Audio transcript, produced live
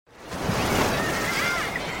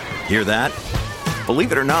Hear that?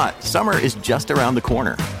 Believe it or not, summer is just around the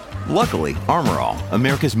corner. Luckily, Armor All,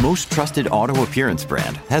 America's most trusted auto appearance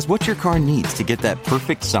brand, has what your car needs to get that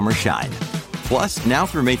perfect summer shine. Plus, now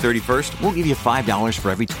through May 31st, we'll give you $5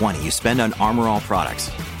 for every $20 you spend on Armor All products.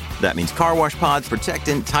 That means car wash pods,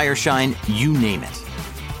 protectant, tire shine, you name it.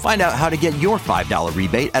 Find out how to get your $5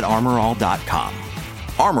 rebate at armorall.com.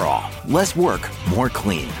 Armor All, less work, more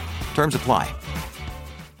clean. Terms apply.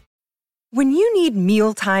 When you need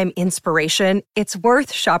mealtime inspiration, it's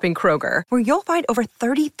worth shopping Kroger, where you'll find over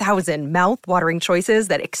 30,000 mouth-watering choices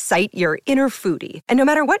that excite your inner foodie. And no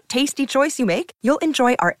matter what tasty choice you make, you'll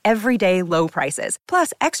enjoy our everyday low prices,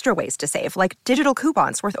 plus extra ways to save, like digital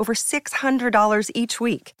coupons worth over $600 each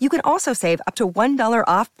week. You can also save up to $1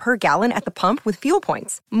 off per gallon at the pump with fuel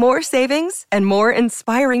points. More savings and more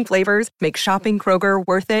inspiring flavors make shopping Kroger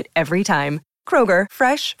worth it every time. Kroger,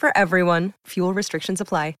 fresh for everyone. Fuel restrictions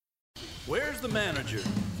apply. Where's the manager?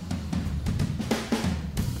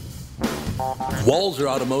 Walzer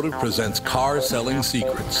Automotive presents Car Selling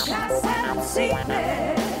Secrets. God,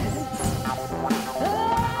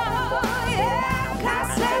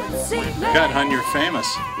 hon, you're famous.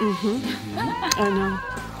 I know.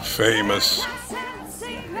 Famous.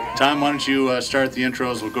 Tom, why don't you start the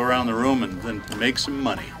intros? We'll go around the room and then make some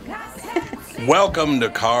money. Welcome to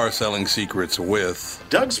Car Selling Secrets with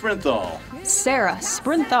Doug Sprinthal, Sarah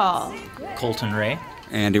Sprinthal, Colton Ray,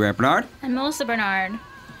 Andy Bernard, and Melissa Bernard.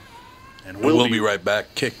 and we'll be right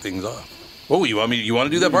back. Kick things off. Oh, you want to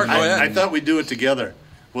do that part? Go ahead. I thought we'd do it together.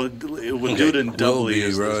 We'll do it in double.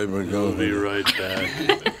 We'll be right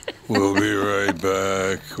back. We'll be right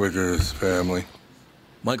back with his family.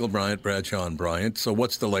 Michael Bryant, Bradshaw and Bryant. So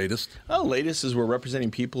what's the latest? Well, the latest is we're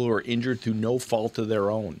representing people who are injured through no fault of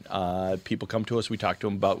their own. People come to us. We talk to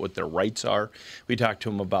them about what their rights are. We talk to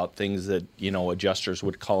them about things that, adjusters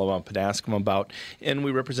would call them up and ask them about. And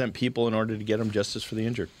we represent people in order to get them justice for the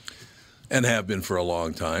injured. And have been for a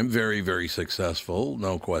long time. Very, very successful,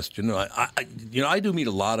 no question. I do meet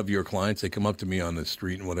a lot of your clients. They come up to me on the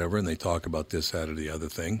street and whatever, and they talk about this, that, or the other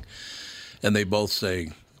thing. And they both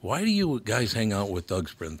say, why do you guys hang out with Doug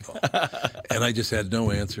Sprinthal? And I just had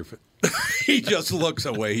no answer for He just looks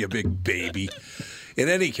away, you big baby. In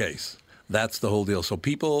any case, that's the whole deal. So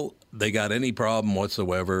people, they got any problem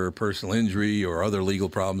whatsoever, personal injury or other legal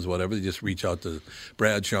problems, whatever, they just reach out to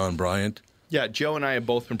Bradshaw and Bryant. Yeah, Joe and I have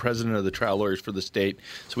both been president of the trial lawyers for the state,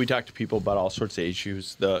 so we talk to people about all sorts of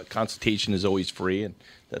issues. The consultation is always free, and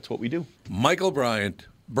that's what we do. Michael Bryant,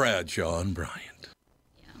 Bradshaw and Bryant.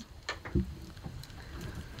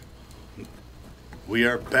 We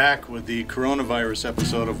are back with the coronavirus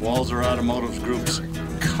episode of Walzer Automotive Group's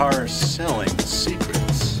Car Selling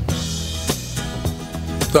Secrets.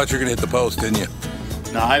 Thought you were going to hit the post, didn't you?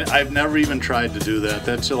 No, I've never even tried to do that.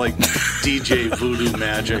 That's like DJ voodoo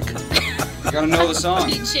magic. You gotta know the song.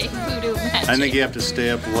 DJ Voodoo Magic. I think you have to stay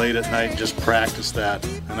up late at night and just practice that,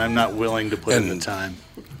 and I'm not willing to put in the time.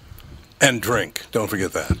 And drink. Don't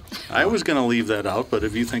forget that. I was going to leave that out, but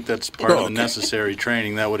if you think that's part of the necessary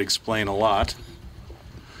training, that would explain a lot.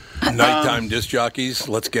 Nighttime disc jockeys,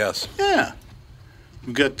 let's guess. Yeah.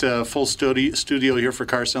 We've got a full studio here for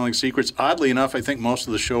Car Selling Secrets. Oddly enough, I think most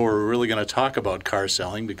of the show we're really going to talk about car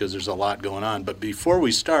selling because there's a lot going on. But before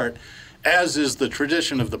we start, as is the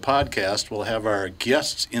tradition of the podcast, we'll have our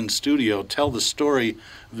guests in studio tell the story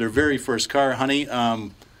of their very first car. Honey,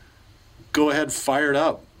 go ahead, fire it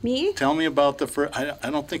up. Me? Tell me about the first.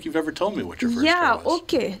 I don't think you've ever told me what your first car was. Yeah,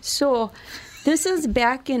 okay. So this is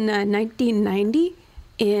back in 1990,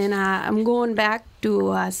 and I'm going back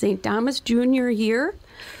to St. Thomas Junior year.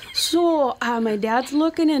 So my dad's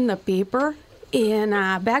looking in the paper,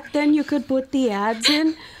 and back then you could put the ads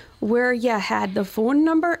in where you had the phone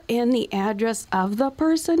number and the address of the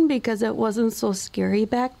person because it wasn't so scary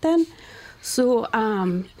back then. So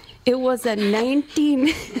it was a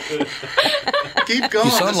 19... Keep going.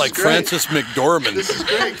 You sound like Frances McDormand. This is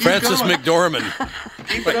great. Keep Frances going. McDormand.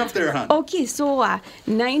 Keep it up there, hon. Okay, so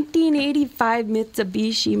 1985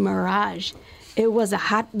 Mitsubishi Mirage. It was a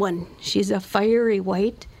hot one. She's a fiery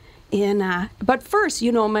white. And but first,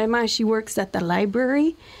 my mom, she works at the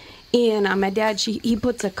library. And my dad, he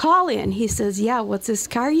puts a call in. He says, yeah, what's this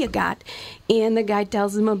car you got? And the guy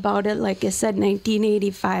tells him about it. Like I said,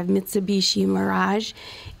 1985 Mitsubishi Mirage,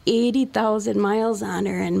 80,000 miles on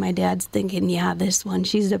her. And my dad's thinking, yeah, this one,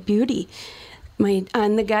 she's a beauty.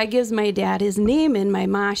 And the guy gives my dad his name, and my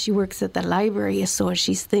ma, she works at the library. So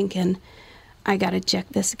she's thinking, I got to check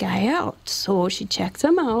this guy out. So she checks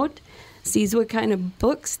him out, sees what kind of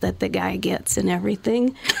books that the guy gets and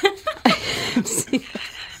everything.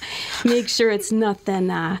 make sure it's nothing,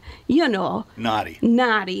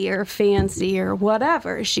 naughty or fancy or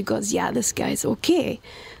whatever. She goes, yeah, this guy's okay.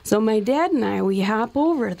 So my dad and I, we hop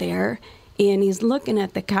over there, and he's looking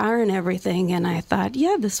at the car and everything, and I thought,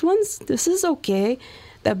 yeah, this is okay.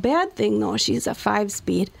 The bad thing, though, she's a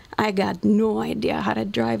 5-speed. I got no idea how to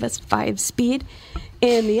drive a 5-speed.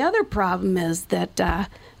 And the other problem is that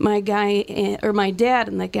my dad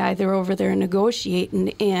and the guy, they're over there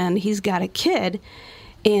negotiating, and he's got a kid,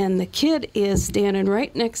 and the kid is standing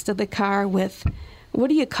right next to the car with, what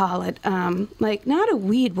do you call it? Like not a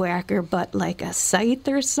weed whacker, but like a scythe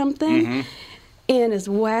or something. Mm-hmm. And is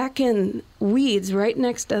whacking weeds right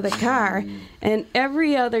next to the car. And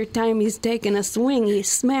every other time he's taking a swing, he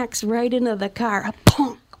smacks right into the car.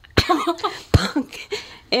 Punk, punk, punk.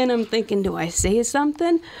 And I'm thinking, do I say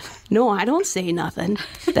something? No, I don't say nothing.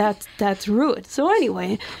 That's rude. So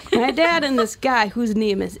anyway, my dad and this guy, whose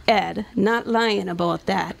name is Ed, not lying about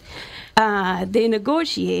that, they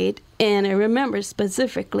negotiate, and I remember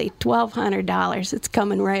specifically $1,200. It's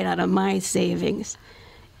coming right out of my savings.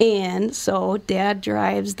 And so Dad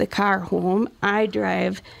drives the car home. I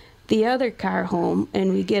drive the other car home,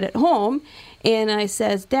 and we get it home. And I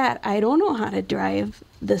says, Dad, I don't know how to drive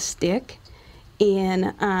the stick.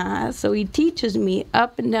 And so he teaches me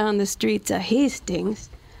up and down the streets of Hastings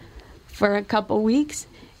for a couple weeks.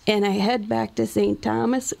 And I head back to St.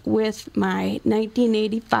 Thomas with my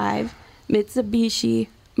 1985 Mitsubishi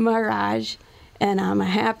Mirage. And I'm a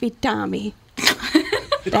happy Tommy.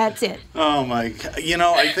 That's it. Oh, my God.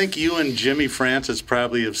 I think you and Jimmy Francis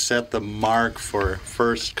probably have set the mark for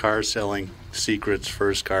first car selling secrets,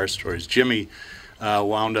 first car stories. Jimmy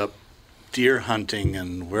wound up deer hunting,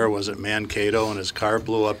 and where was it, Mankato, and his car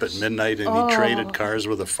blew up at midnight, and he traded cars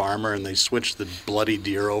with a farmer, and they switched the bloody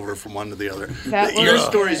deer over from one to the other. Your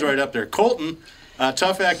story's right up there. Colton,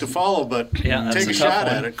 tough act to follow, but take a shot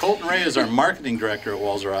at it. Colton Ray is our marketing director at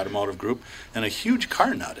Walser Automotive Group, and a huge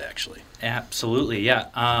car nut, actually. Absolutely, yeah.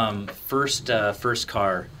 First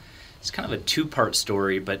car. It's kind of a two-part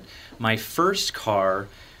story, but my first car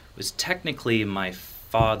was technically my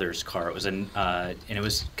father's car. It was and it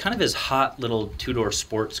was kind of his hot little two-door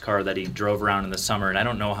sports car that he drove around in the summer, and I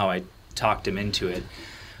don't know how I talked him into it,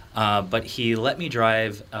 but he let me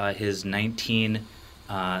drive his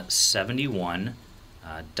 1971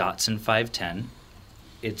 Datsun 510.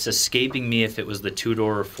 It's escaping me if it was the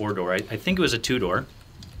two-door or four-door. I think it was a two-door.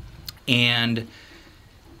 And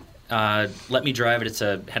let me drive it.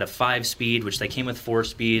 Had a 5-speed, which they came with 4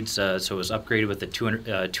 speeds, so it was upgraded with the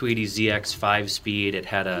 280ZX 5-speed. It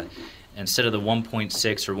had instead of the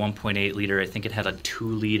 1.6 or 1.8 liter, I think it had a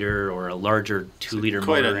 2-liter or a larger 2-liter motor.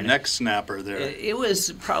 Quite a neck snapper there. It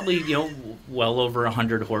was probably well over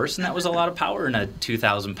 100 horse, and that was a lot of power in a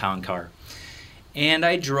 2,000-pound car. And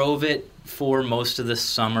I drove it for most of the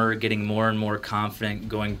summer, getting more and more confident,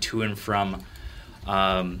 going to and from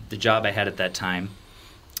the job I had at that time,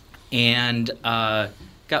 and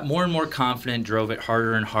got more and more confident, drove it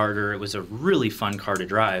harder and harder. It was a really fun car to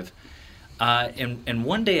drive, and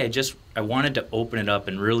one day I wanted to open it up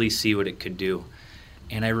and really see what it could do.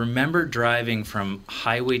 And I remember driving from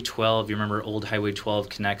Highway 12. You remember old Highway 12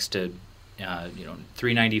 connects to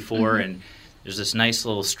 394, mm-hmm. and there's this nice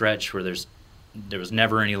little stretch where there was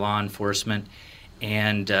never any law enforcement,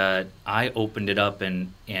 and I opened it up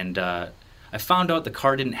and I found out the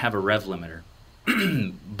car didn't have a rev limiter.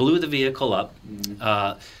 Blew the vehicle up,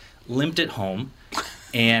 limped it home,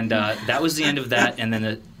 and that was the end of that. And then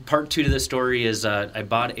the part 2 to the story is I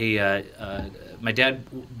bought my dad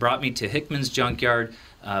brought me to Hickman's Junkyard,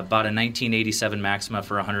 bought a 1987 Maxima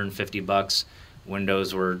for $150.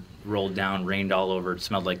 Windows were rolled down, rained all over, it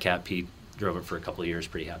smelled like cat pee. Drove it for a couple of years,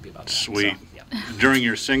 pretty happy about that. Sweet. So, yeah. During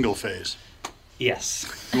your single phase? Yes.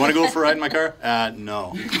 You want to go for a ride in my car?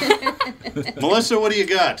 No. Melissa, what do you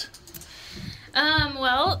got?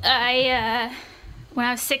 Well, when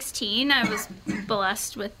I was 16, I was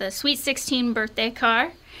blessed with the Sweet 16 birthday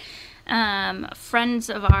car. Friends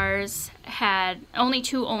of ours had only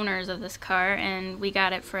 2 owners of this car, and we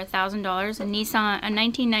got it for $1,000, a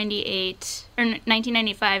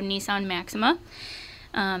 1995 Nissan Maxima.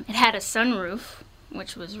 It had a sunroof,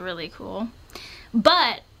 which was really cool.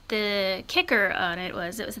 But the kicker on it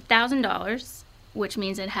was $1,000, which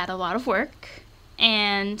means it had a lot of work.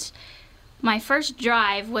 And my first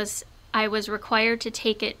drive was I was required to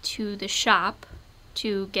take it to the shop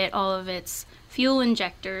to get all of its fuel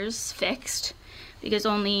injectors fixed, because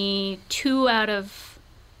only 2 out of,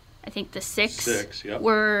 I think, the 6 yep.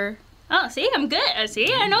 were... Oh, see, I'm good.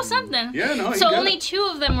 See, I know something. Yeah, no, so only 2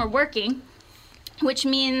 of them were working, which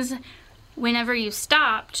means whenever you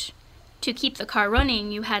stopped, to keep the car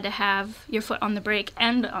running, you had to have your foot on the brake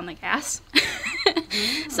and on the gas.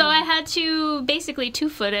 So I had to basically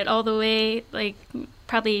 2-foot it all the way, like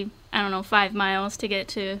probably, I don't know, 5 miles to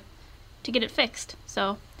get it fixed.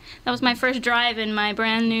 So that was my first drive in my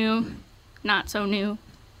brand new, not so new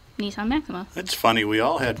Nissan Maxima. It's funny. We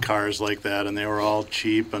all had cars like that, and they were all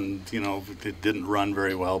cheap, and it didn't run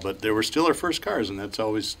very well. But they were still our first cars, and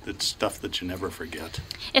it's stuff that you never forget.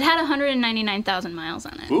 It had 199,000 miles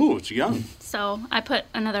on it. Ooh, it's young. So I put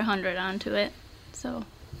another 100 onto it. So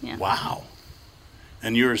yeah. Wow.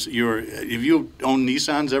 And have you owned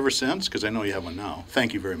Nissans ever since? Because I know you have one now.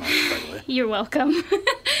 Thank you very much, by the way. You're welcome.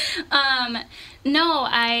 No,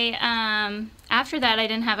 after that I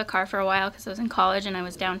didn't have a car for a while because I was in college and I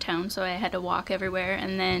was downtown, so I had to walk everywhere.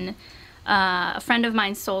 And then a friend of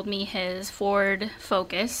mine sold me his Ford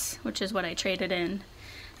Focus, which is what I traded in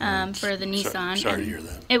for the Nissan. Sorry to hear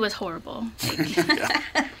that. It was horrible.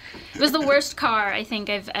 It was the worst car I think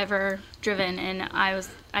I've ever driven, and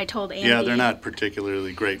I told Andy. Yeah, they're not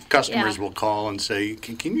particularly great. Customers will call and say,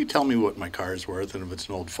 can you tell me what my car is worth? And if it's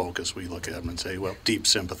an old Focus, we look at them and say, well, deep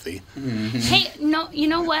sympathy. Mm-hmm. Hey, no, you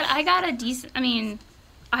know what? I got a decent,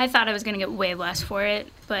 I thought I was going to get way less for it,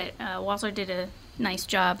 but Walser did a nice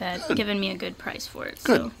job at giving me a good price for it.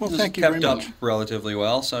 Good. So. Well, thank you very much. Kept up relatively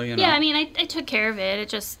well, so Yeah, I took care of it. It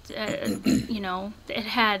just, it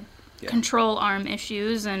had control arm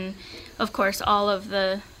issues, and of course all of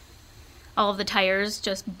the tires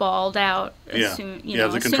just balled out as soon, the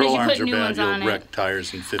as control soon as you arms put are new bad. ones You'll on wreck it.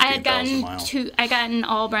 tires in 15,000 miles. I gotten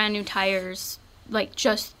all brand new tires like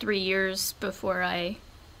just 3 years before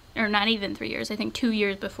or not even 3 years, I think 2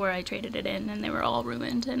 years before I traded it in, and they were all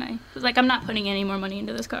ruined, and I was like, I'm not putting any more money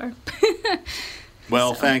into this car.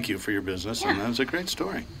 Well, thank you for your business, and that was a great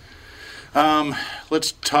story.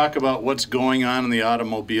 Let's talk about what's going on in the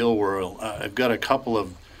automobile world. I've got a couple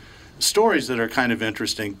of stories that are kind of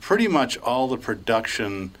interesting. Pretty much all the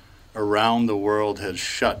production around the world has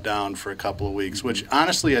shut down for a couple of weeks, which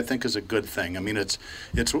honestly I think is a good thing.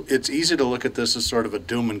 It's easy to look at this as sort of a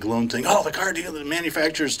doom and gloom thing. Oh, the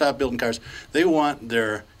manufacturers stopped building cars. They want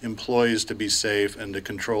their employees to be safe and to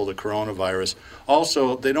control the coronavirus.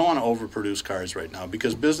 Also, they don't want to overproduce cars right now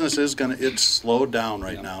because business it's slowed down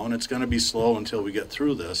right now, and it's going to be slow until we get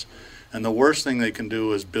through this. And the worst thing they can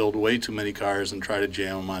do is build way too many cars and try to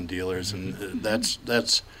jam them on dealers, and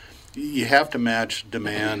that's you have to match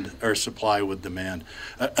demand or supply with demand.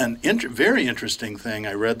 Very interesting thing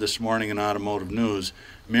I read this morning in Automotive News,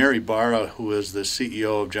 Mary Barra, who is the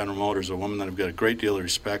CEO of General Motors, a woman that I've got a great deal of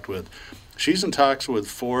respect with, she's in talks with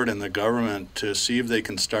Ford and the government to see if they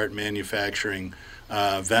can start manufacturing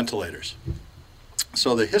ventilators.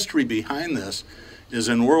 So the history behind this is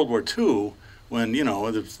in World War II, when,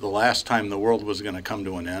 the last time the world was going to come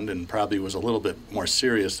to an end, and probably was a little bit more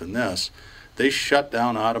serious than this, they shut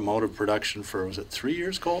down automotive production for, was it 3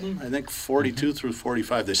 years, Colton? I think 42 through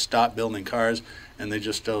 45. They stopped building cars, and they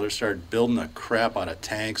just started building the crap out of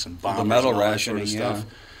tanks and bombers the metal and all rationing, that sort of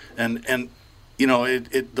stuff. And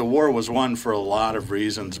the war was won for a lot of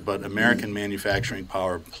reasons, but American manufacturing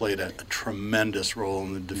power played a tremendous role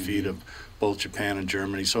in the defeat of both Japan and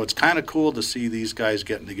Germany. So it's kind of cool to see these guys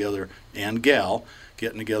getting together, and gal,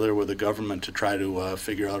 getting together with the government to try to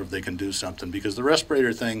figure out if they can do something, because the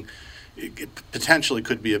respirator thing, it potentially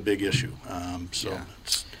could be a big issue.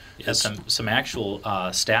 Some actual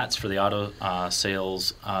stats for the auto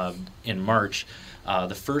sales in March.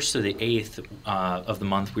 The 1st to the 8th of the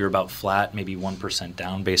month, we were about flat, maybe 1%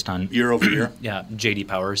 down based on year over year. Yeah, J.D.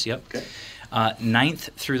 Powers. Yep. Okay.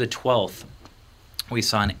 9th through the 12th, we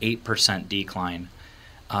saw an 8% decline.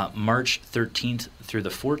 March 13th through the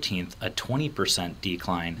 14th, a 20%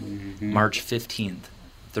 decline. Mm-hmm. March 15th,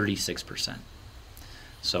 36%.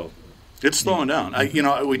 So it's slowing down.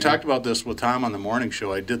 We talked about this with Tom on the morning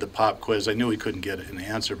show. I did the pop quiz. I knew he couldn't get an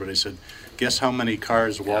answer, but I said, guess how many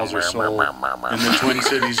cars Walser sold in the Twin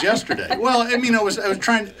Cities yesterday? Well,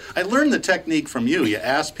 I learned the technique from you. You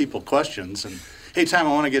ask people questions, and hey, Tom,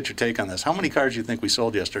 I want to get your take on this. How many cars do you think we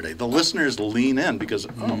sold yesterday? The listeners lean in because,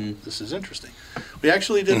 this is interesting. We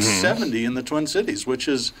actually did 70 in the Twin Cities, which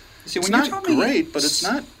is it's not great, but it's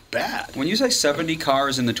not bad. When you say 70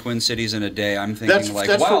 cars in the Twin Cities in a day, I'm thinking that's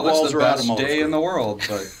wow, that's the best day group in the world.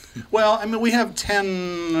 But well, we have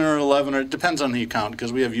 10 or 11, or it depends on the account,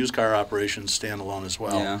 because we have used car operations standalone as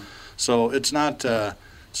well. Yeah. So it's not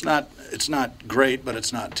great, but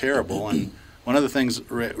it's not terrible. And one of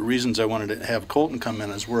the reasons I wanted to have Colton come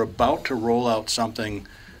in is we're about to roll out something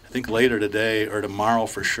think later today or tomorrow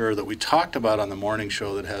for sure, that we talked about on the morning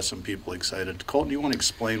show that has some people excited. Colton, do you want to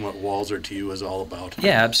explain what Walser to You is all about?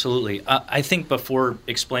 Yeah, absolutely. I think before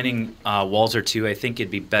explaining Walser 2, I think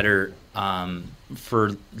it'd be better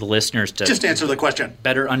for the listeners to just answer the question.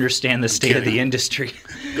 Better understand the state of the industry.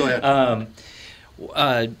 Go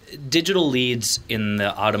ahead. Digital leads in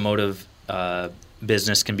the automotive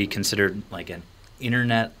business can be considered like an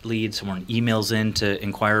internet lead. Someone emails in to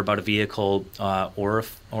inquire about a vehicle or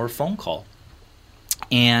a phone call,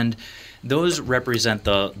 and those represent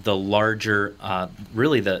the larger,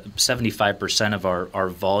 really the 75% of our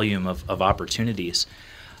volume of opportunities,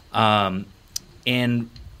 and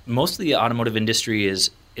most of the automotive industry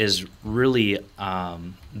is really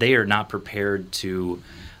they are not prepared to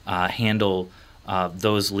handle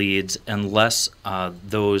those leads unless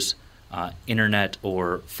those internet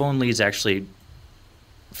or phone leads actually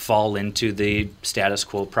fall into the status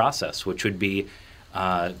quo process, which would be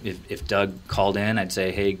if Doug called in, I'd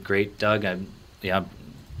say, hey, great, Doug, you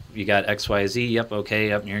got XYZ, yep, okay,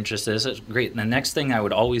 yep, you're interested, this is great. And the next thing I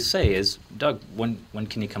would always say is, Doug, when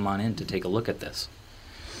can you come on in to take a look at this?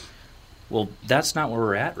 Well, that's not where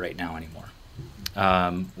we're at right now anymore.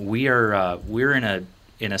 We're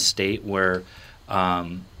in a state where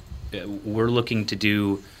we're looking to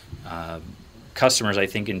do customers, I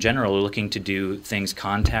think in general, are looking to do things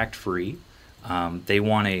contact-free. They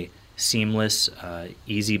want a seamless,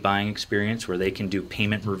 easy buying experience where they can do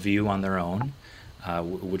payment review on their own,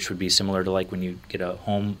 which would be similar to like when you get a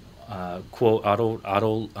home quote,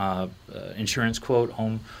 auto insurance quote,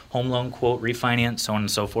 home loan quote, refinance, so on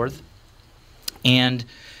and so forth. And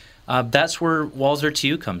that's where Walser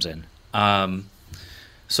 2 comes in.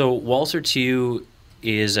 So Walser 2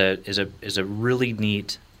 is a really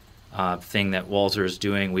neat thing that Walser is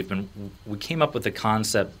doing. We came up with the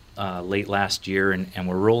concept late last year, and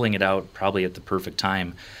we're rolling it out probably at the perfect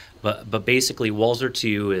time. But basically, Walser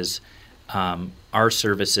 2 is our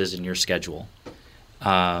services in your schedule.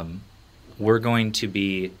 We're going to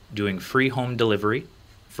be doing free home delivery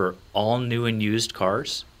for all new and used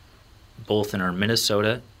cars, both in our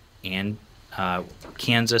Minnesota and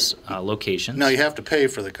Kansas locations. Now you have to pay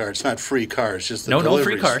for the car. It's not free cars, just the deliveries. No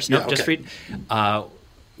free cars. Yeah, no, just free.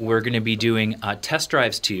 We're going to be doing test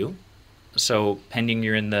drives to you. So pending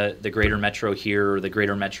you're in the greater metro here or the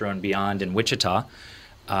greater metro and beyond in Wichita,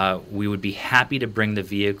 we would be happy to bring the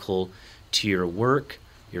vehicle to your work,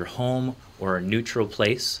 your home, or a neutral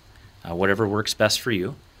place, whatever works best for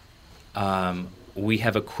you. We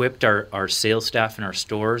have equipped our sales staff in our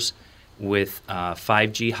stores with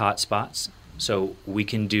 5G hotspots, so we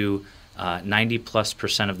can do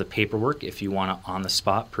 90+% of the paperwork if you want to on the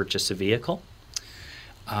spot purchase a vehicle.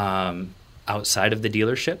 Outside of the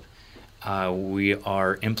dealership, we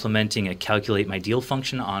are implementing a Calculate My Deal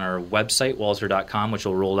function on our website, walser.com, which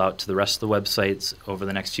will roll out to the rest of the websites over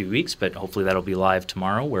the next few weeks, but hopefully that'll be live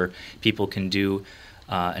tomorrow, where people can do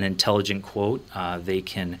an intelligent quote. They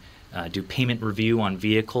can do payment review on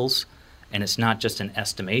vehicles, and it's not just an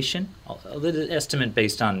estimation, an estimate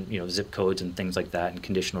based on zip codes and things like that and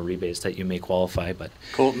conditional rebates that you may qualify. But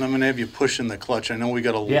Colton, I'm going to have you pushing the clutch. I know we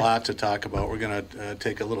got a lot to talk about. We're going to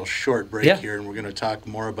take a little short break here, and we're going to talk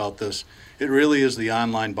more about this. It really is the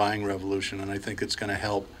online buying revolution, and I think it's going to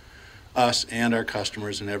help us and our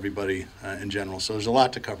customers and everybody in general. So there's a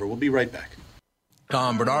lot to cover. We'll be right back.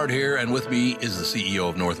 Tom Bernard here, and with me is the CEO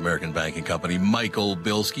of North American Banking Company, Michael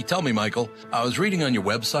Bilski. Tell me, Michael, I was reading on your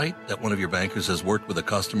website that one of your bankers has worked with a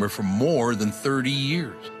customer for more than 30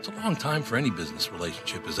 years. It's a long time for any business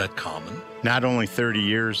relationship. Is that common? Not only 30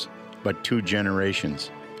 years, but 2 generations.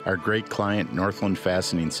 Our great client, Northland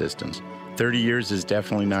Fastening Systems. 30 years is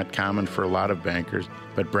definitely not common for a lot of bankers,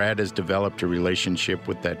 but Brad has developed a relationship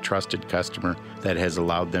with that trusted customer that has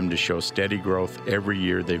allowed them to show steady growth every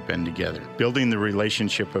year they've been together. Building the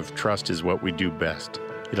relationship of trust is what we do best.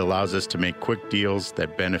 It allows us to make quick deals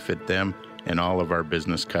that benefit them and all of our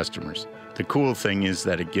business customers. The cool thing is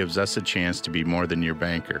that it gives us a chance to be more than your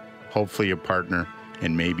banker, hopefully a partner,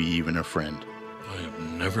 and maybe even a friend. I have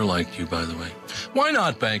never liked you, by the way. Why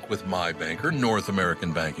not bank with my banker, North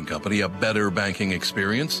American Banking Company, a better banking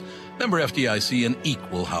experience? Member FDIC, an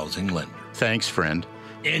equal housing lender. Thanks, friend.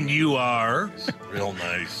 And you are? Real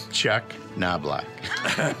nice. Chuck Knobloch.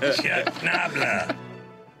 Chuck Knobloch.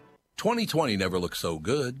 2020 never looked so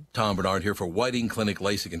good. Tom Bernard here for Whiting Clinic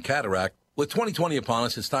LASIK and Cataract. With 2020 upon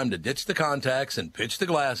us, it's time to ditch the contacts and pitch the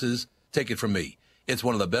glasses. Take it from me. It's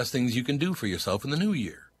one of the best things you can do for yourself in the new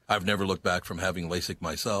year. I've never looked back from having LASIK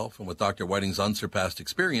myself, and with Dr. Whiting's unsurpassed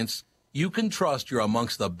experience, you can trust you're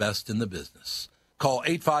amongst the best in the business. Call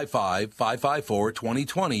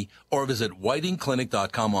 855-554-2020 or visit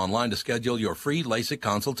whitingclinic.com online to schedule your free LASIK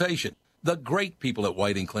consultation. The great people at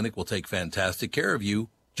Whiting Clinic will take fantastic care of you,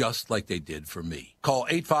 just like they did for me. Call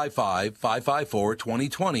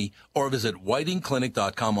 855-554-2020 or visit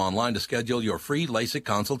whitingclinic.com online to schedule your free LASIK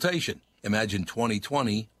consultation. Imagine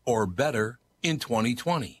 2020 or better in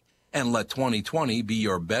 2020. And let 2020 be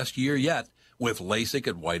your best year yet with LASIK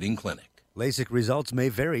at Whiting Clinic. LASIK results may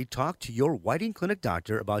vary. Talk to your Whiting Clinic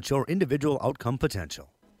doctor about your individual outcome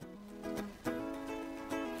potential.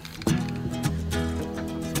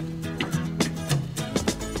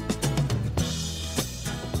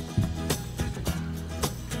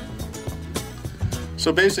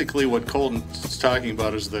 So basically what Colton's talking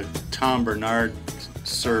about is the Tom Bernard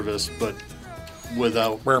service, but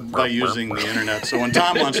by using the internet. So when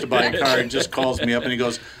Tom wants to buy a car, he just calls me up and he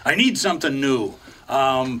goes, I need something new.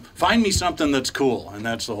 Find me something that's cool. And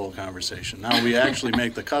that's the whole conversation. Now we actually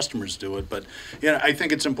make the customers do it. But I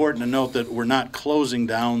think it's important to note that we're not closing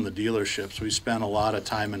down the dealerships. We spend a lot of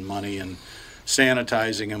time and money and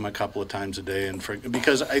sanitizing them a couple of times a day.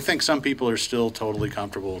 Because I think some people are still totally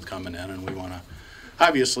comfortable with coming in, and we want to.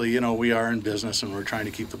 Obviously, we are in business and we're trying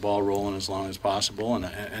to keep the ball rolling as long as possible,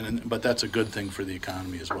 but that's a good thing for the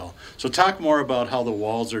economy as well. So talk more about how the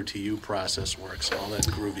Walser to You process works, all that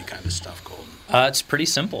groovy kind of stuff, Colton. It's pretty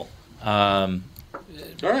simple. All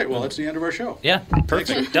right, well, that's the end of our show. Yeah,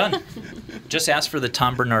 perfect. Done. Just ask for the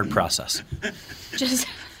Tom Bernard process.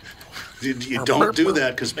 You don't do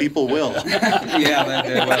that because people will. Yeah,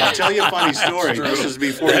 they will. I'll tell you a funny story. This is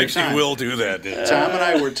before your time. Will do that. Tom and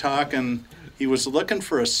I were talking. He was looking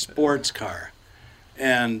for a sports car,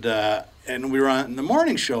 and we were on the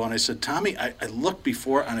morning show, and I said, Tommy, I looked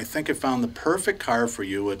before, and I think I found the perfect car for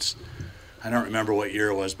you. I don't remember what year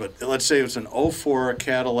it was, but let's say it's an 04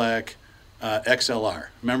 Cadillac XLR.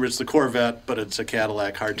 Remember, it's the Corvette, but it's a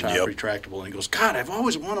Cadillac hardtop retractable. And he goes, God, I've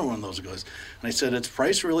always wanted one of those. He goes, and I said, it's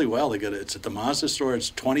priced really well. It's at the Mazda store.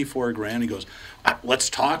 It's $24,000. He goes, let's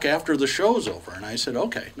talk after the show's over. And I said,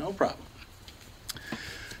 okay, no problem.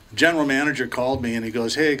 General manager called me and he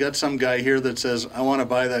goes, hey, I got some guy here that says, I want to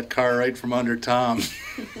buy that car right from under Tom.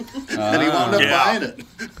 And he wound up buying it.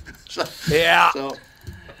 So it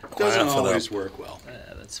doesn't always work well.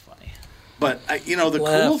 That's funny. But,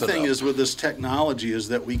 the cool thing is with this technology is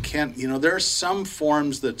that we can't, there are some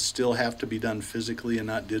forms that still have to be done physically and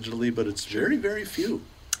not digitally, but it's very, very few.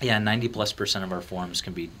 Yeah, 90+% of our forms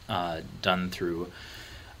can be done through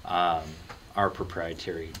our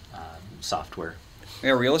proprietary software.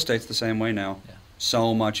 Yeah, real estate's the same way now. Yeah.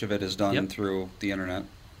 So much of it is done through the internet.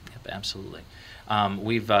 Yep, absolutely.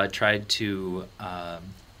 We've tried to,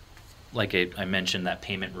 like I mentioned, that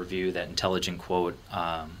payment review, that intelligent quote,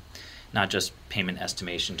 not just payment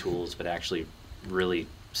estimation tools, but actually really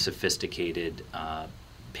sophisticated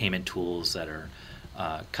payment tools that are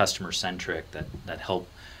customer-centric, that help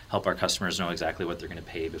our customers know exactly what they're going to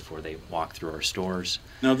pay before they walk through our stores.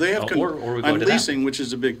 Now they have or we go on to leasing, them. which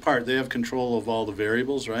is a big part. They have control of all the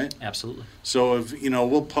variables, right? Absolutely. So if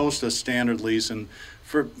we'll post a standard lease, and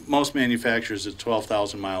for most manufacturers it's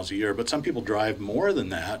 12,000 miles a year, but some people drive more than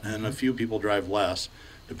that, and a few people drive less,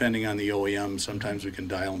 depending on the OEM. Sometimes we can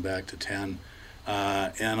dial them back to 10.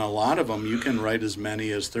 And a lot of them, you can write as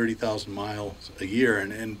many as 30,000 miles a year,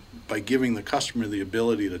 and by giving the customer the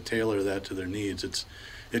ability to tailor that to their needs,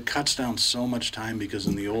 it cuts down so much time, because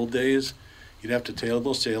in the old days, you'd have to tailor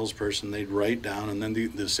the salesperson, they'd write down, and then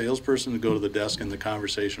the salesperson would go to the desk, and the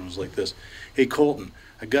conversation was like this. Hey, Colton,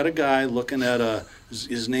 I got a guy looking at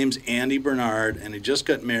his name's Andy Bernard, and he just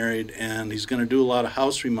got married, and he's going to do a lot of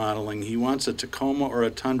house remodeling. He wants a Tacoma or a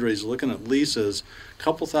Tundra. He's looking at leases, a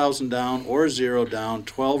couple thousand down or zero down,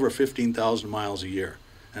 12 or 15,000 miles a year.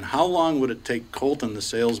 And how long would it take Colton, the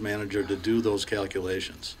sales manager, to do those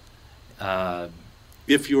calculations?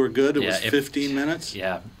 If you were good, it was 15 minutes?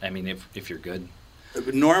 Yeah, I mean, if you're good.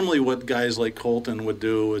 Normally what guys like Colton would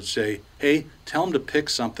do would say, hey, tell him to pick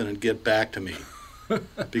something and get back to me.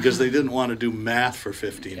 Because they didn't want to do math for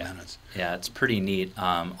 15 minutes. Yeah, it's pretty neat.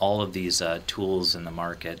 All of these tools in the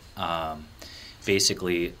market,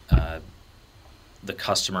 basically the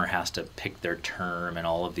customer has to pick their term, and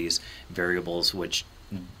all of these variables which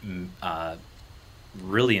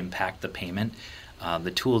really impact the payment.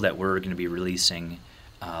 The tool that we're going to be releasing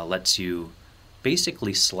lets you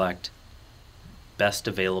basically select best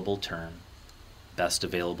available term, best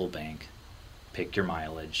available bank, pick your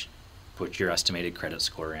mileage, put your estimated credit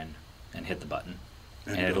score in, and hit the button,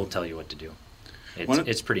 and it'll tell you what to do.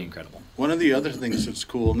 It's pretty incredible. One of the other things that's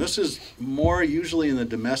cool, and this is more usually in the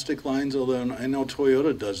domestic lines, although I know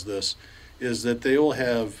Toyota does this, is that they will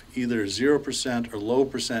have either 0% or low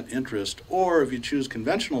percent interest, or if you choose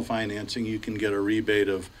conventional financing, you can get a rebate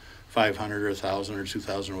of $500 or $1,000 or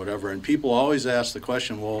 $2,000 or whatever. And people always ask the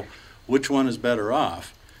question, well, which one is better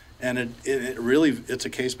off? And it really, it's a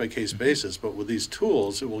case-by-case basis. But with these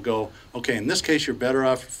tools, it will go, okay, in this case, you're better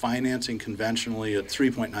off financing conventionally at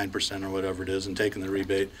 3.9% or whatever it is and taking the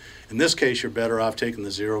rebate. In this case, you're better off taking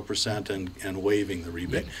the 0% and waiving the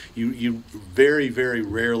rebate. You very, very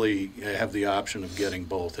rarely have the option of getting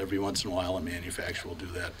both. Every once in a while, a manufacturer will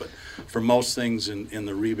do that. But for most things in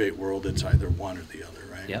the rebate world, it's either one or the other,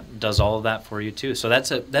 right? Yep, does all of that for you, too. So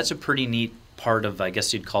that's a pretty neat part of, I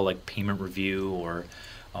guess you'd call like payment review or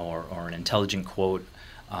an intelligent quote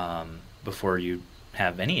before you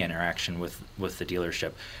have any interaction with the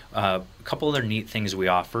dealership. A couple other neat things we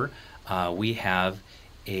offer. We have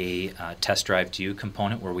a test drive to you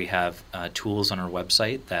component where we have tools on our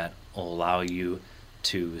website that will allow you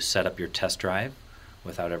to set up your test drive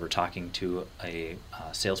without ever talking to a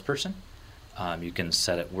salesperson. You can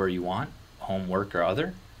set it where you want, home, work, or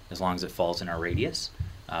other, as long as it falls in our radius.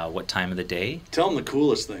 What time of the day. Tell them the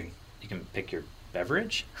coolest thing. You can pick your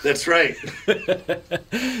beverage. That's right.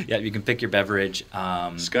 Yeah, you can pick your beverage.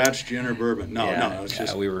 Scotch, gin, or bourbon. No, it's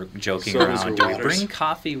just... we were joking around. Do we bring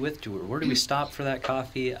coffee with? Where do we stop for that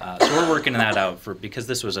coffee? So we're working that out because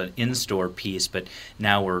this was an in-store piece, but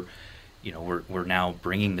now we're now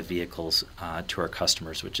bringing the vehicles to our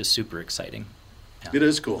customers, which is super exciting. Yeah. It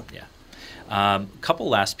is cool. Yeah. Couple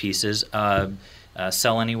last pieces.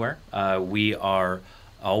 Sell anywhere. We are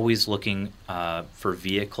always looking for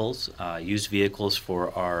vehicles, used vehicles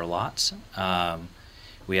for our lots.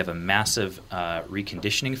 We have a massive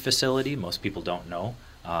reconditioning facility. Most people don't know.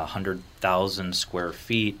 100,000 square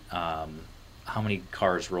feet. How many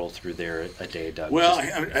cars roll through there a day, Doug? Well,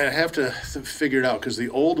 I have to figure it out because the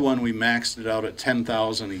old one we maxed it out at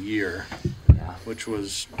 10,000 a year, which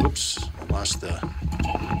was, oops, I lost the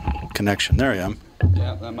connection. There I am.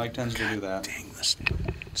 Yeah, that mic tends to do that. Dang this.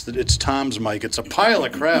 It's Tom's mic. It's a pile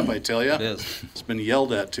of crap, I tell you. It is. It's been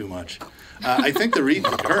yelled at too much. I think the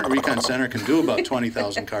current Recon Center can do about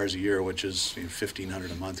 20,000 cars a year, which is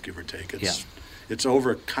 $1,500 a month, give or take. It's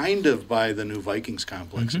over kind of by the new Vikings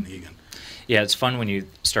complex in Eagan. Yeah, it's fun when you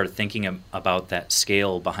start thinking about that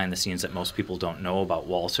scale behind the scenes that most people don't know about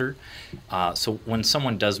Walser. So when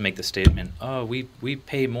someone does make the statement, oh, we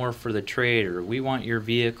pay more for the trade, or we want your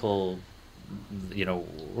vehicle,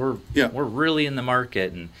 we're really in the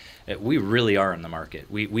market, and we really are in the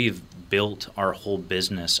market. We've built our whole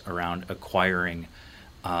business around acquiring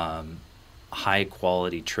high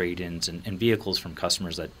quality trade-ins and vehicles from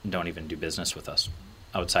customers that don't even do business with us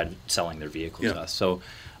outside of selling their vehicles to us. So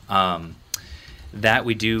that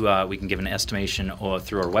we do, we can give an estimation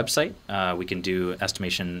through our website. We can do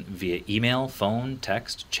estimation via email, phone,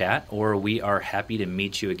 text, chat, or we are happy to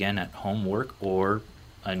meet you again at home, work, or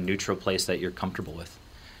a neutral place that you're comfortable with,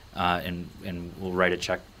 and we'll write a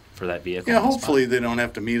check for that vehicle. Yeah, hopefully they don't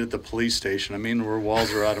have to meet at the police station. I mean, we're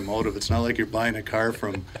Walser Automotive. It's not like you're buying a car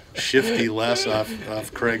from Shifty Les off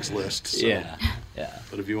Craigslist. So. Yeah.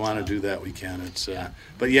 But if you want to do that, we can.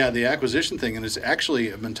 But yeah, the acquisition thing, and it's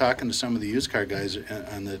actually, I've been talking to some of the used car guys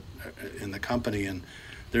in the company, and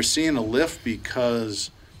they're seeing a lift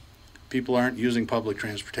because people aren't using public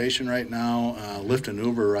transportation right now. Lyft and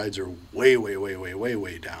Uber rides are way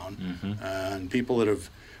down. And people that have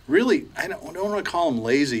really, I don't want to call them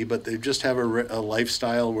lazy, but they just have a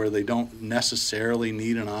lifestyle where they don't necessarily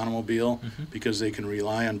need an automobile because they can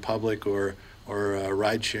rely on public or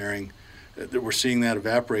ride sharing. We're seeing that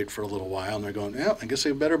evaporate for a little while, and they're going, yeah, I guess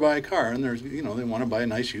they better buy a car, and they want to buy a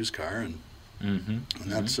nice used car, and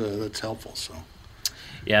that's helpful. So.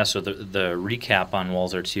 Yeah, so the recap on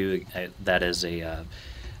Walser 2, that is a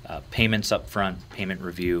payments up front, payment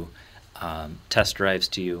review, test drives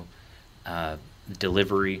to you,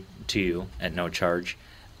 delivery to you at no charge.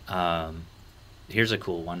 Here's a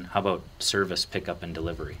cool one. How about service pickup and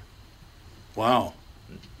delivery? Wow.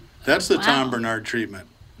 That's the Tom Bernard treatment.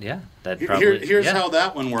 Yeah, that probably. Here's how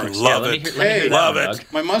that one works. Love it. Love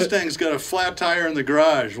it. My Mustang's got a flat tire in the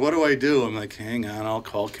garage. What do I do? I'm like, hang on, I'll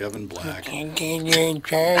call Kevin Black. Good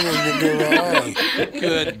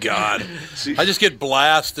God. See, I just get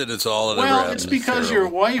blasted. It's all that ever happens. It's because your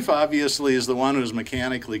wife obviously is the one who's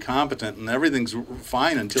mechanically competent, and everything's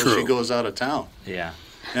fine until she goes out of town. Yeah.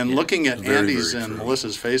 And looking at Andy's and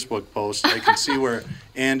Melissa's Facebook posts, I can see where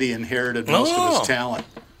Andy inherited most of his talent.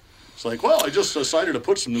 It's like, well, I just decided to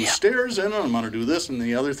put some new stairs in, and I'm going to do this and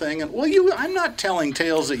the other thing. And I'm not telling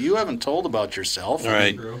tales that you haven't told about yourself. All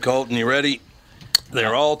right, Colton, you ready?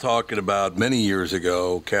 They're all talking about many years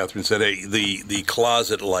ago. Catherine said, "Hey, the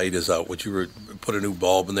closet light is out," which you were put a new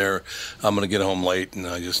bulb in there. I'm going to get home late, and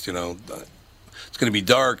I just, it's going to be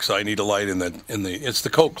dark, so I need a light in the. It's the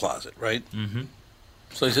coat closet, right? Mm-hmm.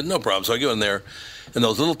 So I said, no problem. So I go in there, and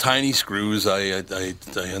those little tiny screws, I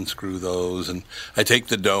unscrew those, and I take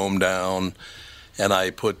the dome down, and I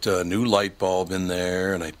put a new light bulb in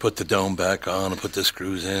there, and I put the dome back on, and put the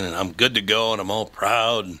screws in, and I'm good to go, and I'm all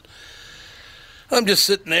proud. And I'm just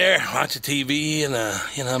sitting there watching TV, and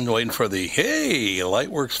I'm waiting for the the light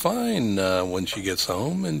works fine when she gets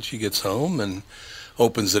home, and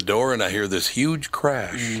opens the door, and I hear this huge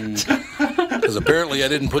crash because apparently I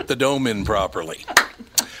didn't put the dome in properly.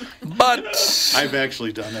 But I've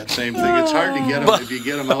actually done that same thing. It's hard to get them if you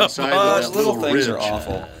get them outside with that little things ridge. are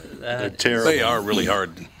awful. They're terrible. They are really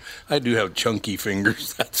hard. I do have chunky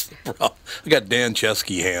fingers. That's the problem. I got Dan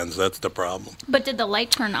Chesky hands. That's the problem. But did the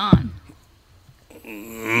light turn on?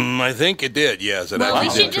 I think it did. Yes, it Well, at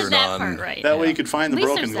least actually you did did turn that on. part right. That way you could find the At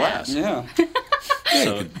least broken there's glass. Yeah.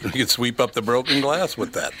 So you could sweep up the broken glass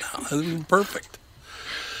with that now. That'd be perfect.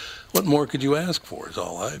 What more could you ask for is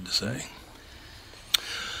all I have to say.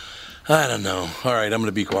 I don't know. All right, I'm going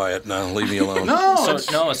to be quiet now. Leave me alone. So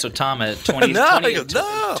Tom, at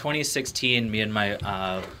 2016, me and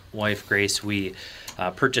my wife, Grace, we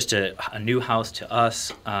purchased a new house to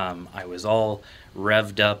us. I was all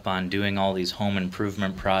revved up on doing all these home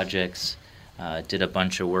improvement projects, did a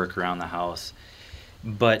bunch of work around the house.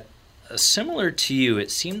 But similar to you,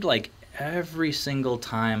 it seemed like every single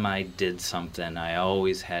time I did something, I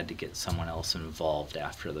always had to get someone else involved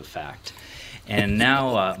after the fact. And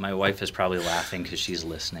now my wife is probably laughing because she's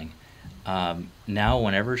listening. Now,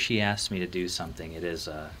 whenever she asks me to do something, it's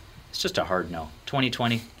just a hard no.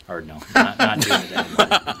 2020, hard no. Not doing it anymore.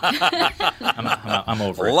 I'm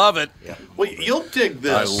over it. Love it. Yeah. Well, you'll dig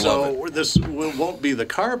this. I love so this won't be the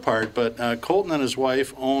car part, but Colton and his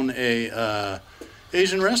wife own a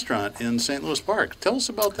Asian restaurant in St. Louis Park. Tell us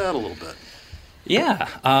about that a little bit. Yeah.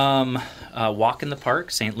 Walk in the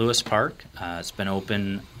Park, St. Louis Park. It's been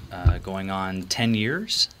open going on 10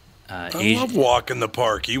 years. I love Walk in the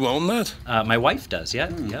Park. You own that? My wife does, yeah.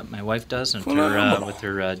 Yeah, my wife does, and with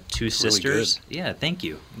her two sisters. Really yeah, thank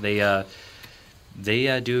you. They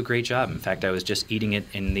do a great job. In fact, I was just eating it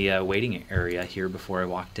in the waiting area here before I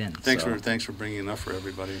walked in. Thanks for bringing enough for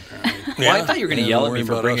everybody, apparently. Well, I thought you were going to yell at me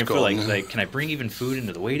for bringing food. Like, can I bring even food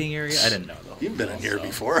into the waiting area? I didn't know, though. You've been in here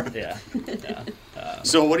before. Yeah.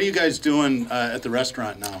 So what are you guys doing at the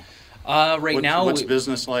restaurant now? Now, what's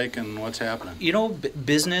business like and what's happening?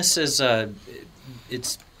 Business is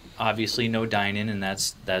it's obviously no dine-in, and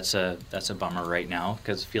that's a bummer right now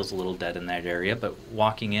because it feels a little dead in that area. But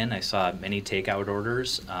walking in, I saw many takeout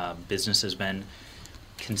orders. Business has been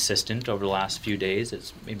consistent over the last few days.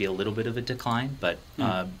 It's maybe a little bit of a decline, but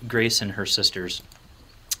Grace and her sisters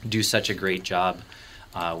do such a great job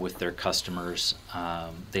with their customers.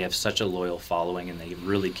 They have such a loyal following, and they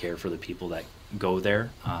really care for the people that go there.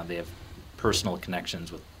 They have personal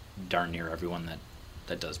connections with darn near everyone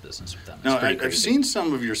that does business with them. Now, I've seen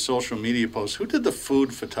some of your social media posts. Who did the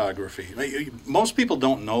food photography? Most people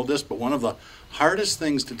don't know this, but one of the hardest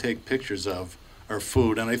things to take pictures of are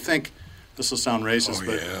food. And I think this will sound racist,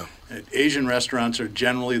 but Asian restaurants are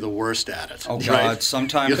generally the worst at it. Oh, God.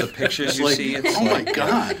 Sometimes the pictures you see, it's my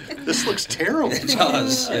God, this looks terrible. It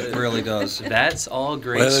does. It really does. That's all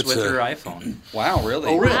Grace with her iPhone. Wow, really?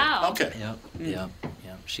 Oh, really? Wow. Okay. Yep.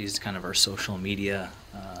 She's kind of our social media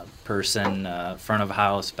person, front of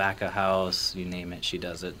house, back of house, you name it, she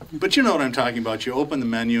does it. But you know what I'm talking about. You open the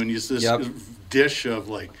menu and use this dish of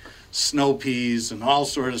like snow peas and all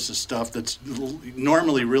sorts of stuff that's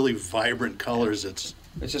normally really vibrant colors. It's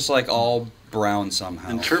just like all brown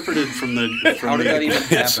somehow. Interpreted from the how did that even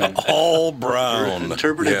happen? It's all brown.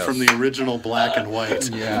 Interpreted from the original black and white.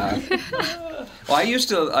 Yeah.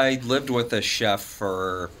 Well, I lived with a chef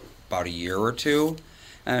for about a year or two.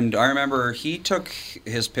 And I remember he took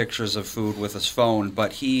his pictures of food with his phone,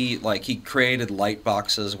 but he created light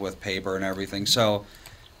boxes with paper and everything. So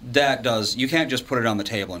you can't just put it on the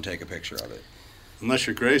table and take a picture of it. Unless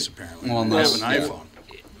you're Grace, apparently. Well, you have an iPhone.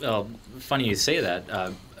 Well, funny you say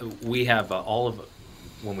that. We have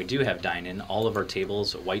when we do have dine-in, all of our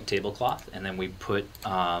tables, a white tablecloth, and then we put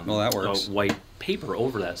that works. A white paper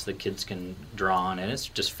over that so the kids can draw on, and it's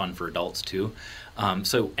just fun for adults too.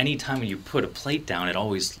 So anytime when you put a plate down, it's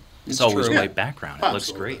always white background. It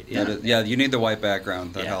looks great. Yeah, you need the white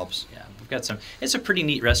background. That helps. Yeah, we've got some. It's a pretty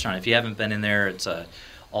neat restaurant. If you haven't been in there, it's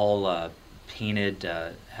all painted.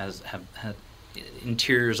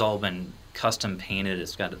 Interior's all been custom painted.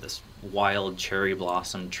 It's got this wild cherry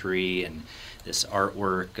blossom tree and this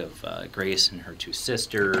artwork of Grace and her two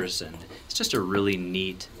sisters, and it's just a really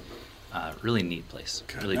neat Really neat place.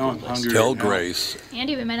 Really now cool I'm place. hungry. Tell right now. Grace.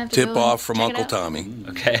 Andy, we might have to Tip go off from check it Uncle out. Tommy.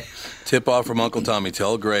 Okay. Tip off from Uncle Tommy.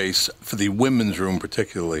 Tell Grace, for the women's room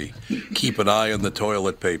particularly, keep an eye on the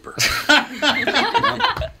toilet paper.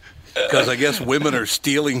 Because I guess women are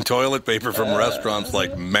stealing toilet paper from restaurants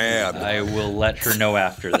like mad. I will let her know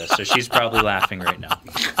after this. So she's probably laughing right now.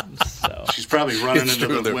 So She's probably running It's into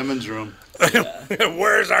true, the they're- women's room.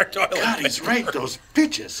 Where's our toilet God, paper? he's right. Those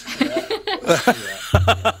bitches.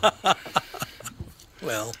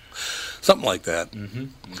 Well, something like that.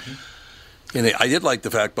 Mm-hmm. And I did like the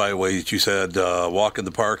fact, by the way, that you said walk in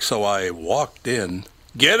the park, so I walked in.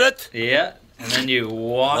 Get it? yeah, and then you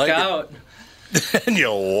walk Like it. out. And you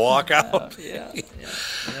walk out. Yeah.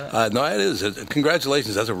 No, it is.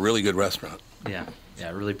 Congratulations. That's a really good restaurant. Yeah, I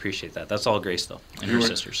really appreciate that. That's all Grace, though, and her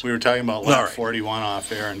sisters. We were talking about All Lot right. 41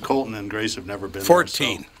 off air, and Colton and Grace have never been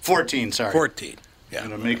 14. there. So 14, sorry. 14. Yeah.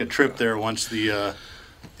 Going to make a trip there once the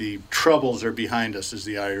troubles are behind us, as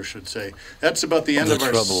the Irish would say. That's about the end The of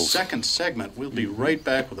our troubles. second segment. We'll be right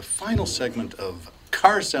back with a final segment of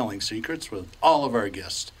Car Selling Secrets with all of our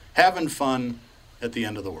guests. Having fun at the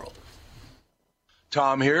end of the world.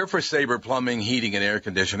 Tom here for Sabre Plumbing, Heating, and Air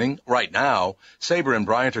Conditioning. Right now, Sabre and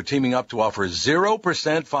Bryant are teaming up to offer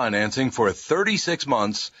 0% financing for 36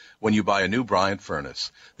 months when you buy a new Bryant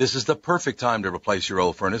furnace. This is the perfect time to replace your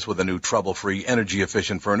old furnace with a new trouble-free,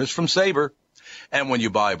 energy-efficient furnace from Sabre. And when you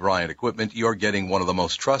buy Bryant equipment, you're getting one of the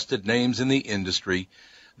most trusted names in the industry.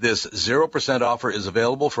 This 0% offer is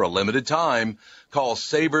available for a limited time. Call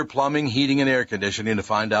Sabre Plumbing, Heating, and Air Conditioning to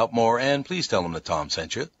find out more, and please tell them that Tom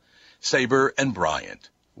sent you. Sabre and Bryant,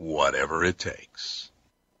 whatever it takes.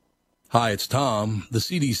 Hi, it's Tom. The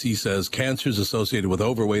CDC says cancers associated with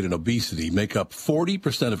overweight and obesity make up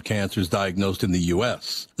 40% of cancers diagnosed in the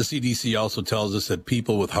U.S. The CDC also tells us that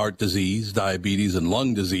people with heart disease, diabetes, and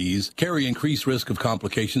lung disease carry increased risk of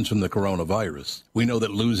complications from the coronavirus. We know that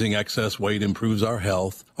losing excess weight improves our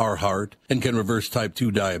health, our heart, and can reverse type 2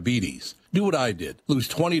 diabetes. Do what I did. Lose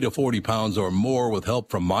 20 to 40 pounds or more with help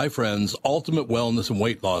from my friends Ultimate Wellness and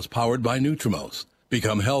Weight Loss powered by Nutrimost.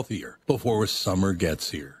 Become healthier before summer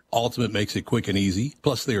gets here. Ultimate makes it quick and easy.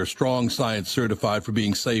 Plus, they are strong science certified for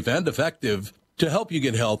being safe and effective. To help you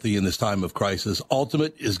get healthy in this time of crisis,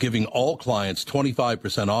 Ultimate is giving all clients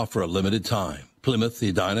 25% off for a limited time. Plymouth,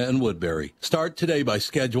 Edina, and Woodbury. Start today by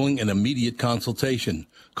scheduling an immediate consultation.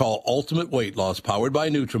 Call Ultimate Weight Loss powered by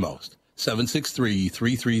Nutrimost.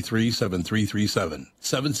 763-333-7337.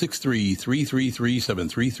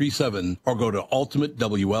 763-333-7337. Or go to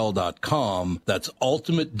ultimatewl.com. That's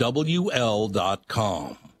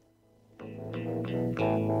ultimatewl.com.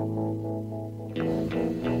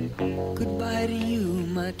 Goodbye to you,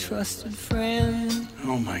 my trusted friend.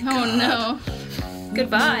 Oh, my Oh God. no.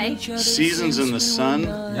 Goodbye. Seasons in the Sun.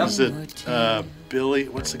 Is it Billy?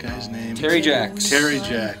 What's the guy's name? Terry Jacks. Terry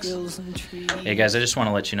Jacks. Hey guys, I just want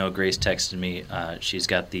to let you know Grace texted me. She's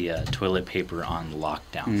got the toilet paper on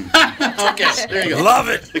lockdown. Okay, there you go. Love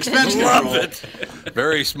it. Expense Love control. it.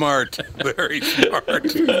 Very smart. Very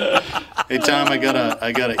smart. Hey Tom, I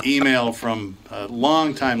got an email from a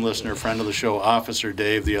longtime listener, friend of the show, Officer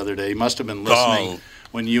Dave, the other day. He must have been listening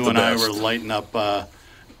when you and I were lighting up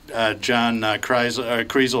John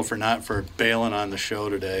Kreisel for bailing on the show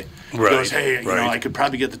today. He goes, hey, you know, I could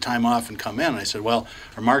probably get the time off and come in. And I said, well,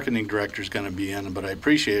 our marketing director's going to be in, but I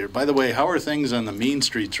appreciate it. By the way, how are things on the mean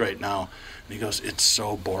streets right now? And he goes, it's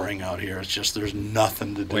so boring out here. It's just there's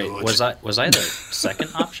nothing to do. Wait, was I the second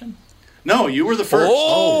option? No, you were the first.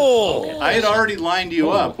 Oh! Okay. I had already lined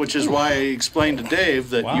you up, which is why I explained to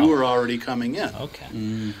Dave that you were already coming in. Okay.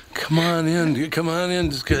 Come on in. Come on in.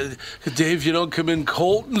 Dave, if you don't come in,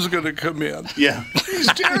 Colton's going to come in. Yeah.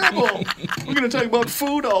 He's terrible. We're going to talk about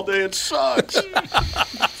food all day. It sucks.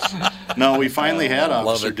 No, we finally had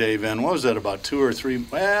Officer Dave in. What was that, about 2 or 3?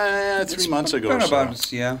 3 months ago. Been or so.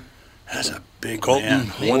 about, yeah. That's a big Colton, man.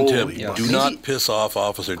 one tip. Holy Do not piss off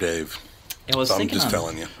Officer Dave. I was I'm thinking just on,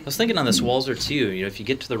 telling you. I was thinking on this Walzer too. You know, if you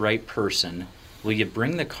get to the right person, will you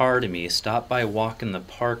bring the car to me? Stop by, walk in the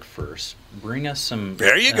park first. Bring us some.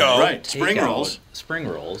 There you go. Right, spring takeout, rolls. Spring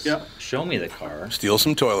rolls. Yep. Show me the car. Steal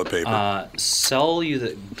some toilet paper. Sell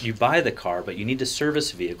you you buy the car, but you need to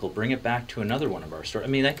service a vehicle. Bring it back to another one of our stores. I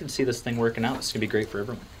mean, I can see this thing working out. It's gonna be great for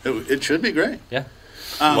everyone. It should be great. Yeah.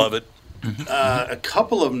 Love it. A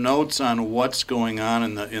couple of notes on what's going on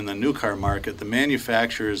in the new car market. The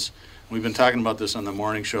manufacturers, we've been talking about this on the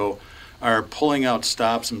morning show, are pulling out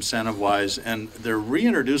stops incentive-wise, and they're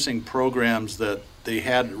reintroducing programs that they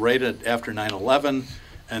had right after 9/11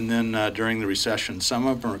 and then during the recession. Some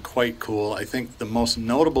of them are quite cool. I think the most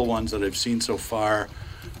notable ones that I've seen so far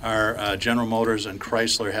General Motors and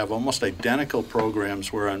Chrysler have almost identical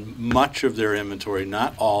programs where on much of their inventory,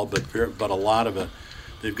 not all, but a lot of it,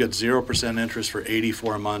 they've got 0% interest for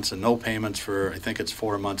 84 months and no payments for, I think it's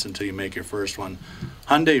 4 months until you make your first one.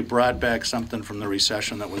 Hyundai brought back something from the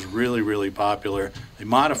recession that was really, really popular. They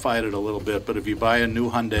modified it a little bit, but if you buy a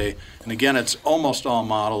new Hyundai, and again, it's almost all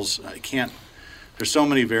models. There's so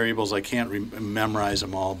many variables, I can't memorize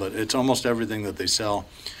them all, but it's almost everything that they sell.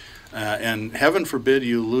 And heaven forbid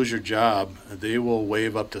you lose your job, they will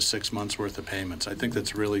waive up to 6 months worth of payments. I think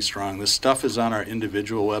that's really strong. This stuff is on our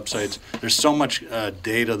individual websites. There's so much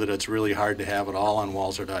data that it's really hard to have it all on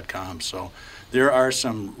Walser.com. So there are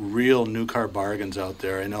some real new car bargains out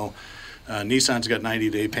there. I know Nissan's got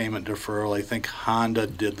 90-day payment deferral. I think Honda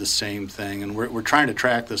did the same thing. And we're trying to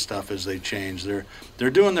track this stuff as they change. They're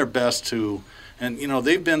doing their best to, and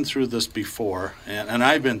they've been through this before, and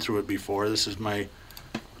I've been through it before. This is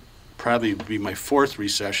probably be my fourth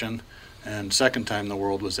recession and second time the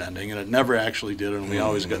world was ending, and it never actually did, and we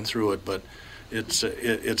always got through it. But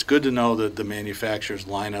it's good to know that the manufacturers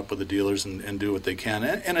line up with the dealers and do what they can.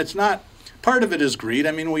 And it's not, part of it is greed.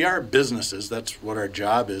 I mean, we are businesses. That's what our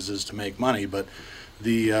job is to make money. But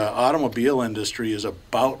the automobile industry is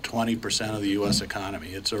about 20% of the U.S. economy.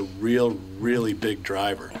 It's a really big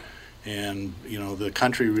driver. And, the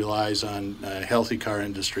country relies on a healthy car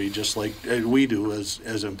industry just like we do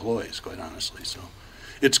as employees, quite honestly. So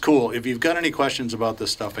it's cool. If you've got any questions about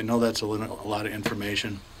this stuff, I know that's a lot of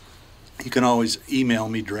information. You can always email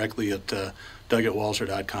me directly at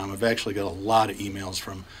Doug@Walser.com. I've actually got a lot of emails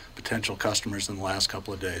from potential customers in the last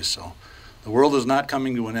couple of days. So the world is not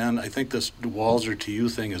coming to an end. I think this Walser to You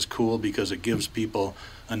thing is cool because it gives people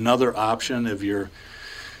another option. If you're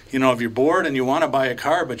bored and you want to buy a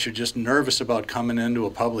car, but you're just nervous about coming into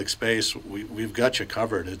a public space, we've got you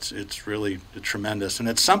covered. It's really tremendous. And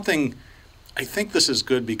it's something, I think this is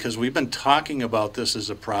good because we've been talking about this as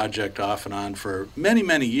a project off and on for many,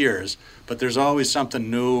 many years, but there's always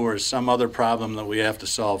something new or some other problem that we have to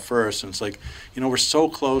solve first. And it's like, we're so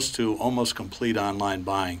close to almost complete online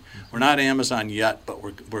buying. We're not Amazon yet, but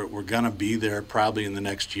we're going to be there probably in the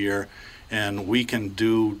next year. And we can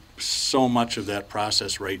do so much of that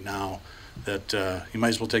process right now that you might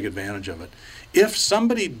as well take advantage of it. If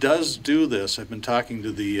somebody does do this, I've been talking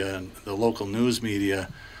to the local news media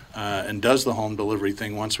and does the home delivery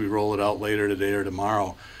thing once we roll it out later today or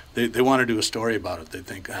tomorrow. They want to do a story about it. They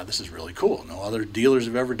think, this is really cool. No other dealers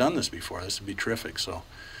have ever done this before. This would be terrific. So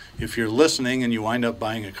if you're listening and you wind up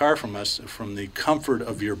buying a car from us from the comfort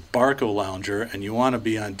of your Barco Lounger and you want to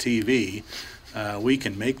be on TV, we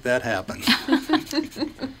can make that happen.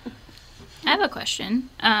 I have a question.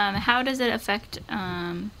 How does it affect,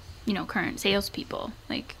 current salespeople?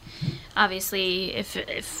 Like, obviously,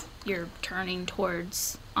 if you're turning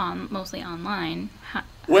towards mostly online.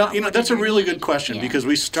 That's a really good question because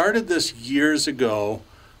we started this years ago.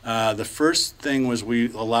 The first thing was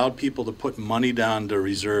we allowed people to put money down to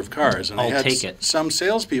reserve cars, and I had some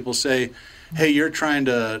salespeople say, hey, you're trying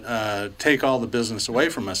to take all the business away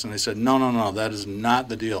from us. And I said, no, that is not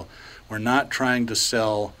the deal. We're not trying to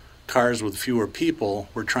sell cars with fewer people.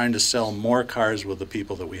 We're trying to sell more cars with the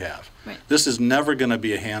people that we have. Right. This is never going to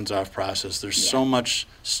be a hands-off process. There's so much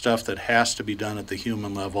stuff that has to be done at the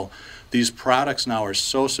human level. These products now are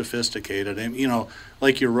so sophisticated. And,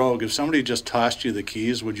 like your Rogue, if somebody just tossed you the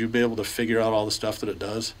keys, would you be able to figure out all the stuff that it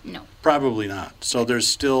does? No. Probably not. So there's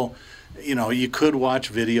still... you could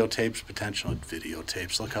watch videotapes, potential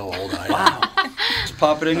videotapes. Look how old I am. Wow. Just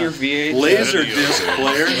pop it in your VHS. Laser disc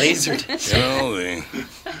player. Laser disc. You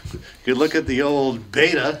could look at the old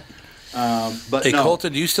Beta. But hey,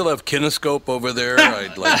 Colton, do you still have Kinescope over there?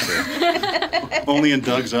 I'd like to. Only in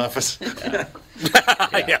Doug's office.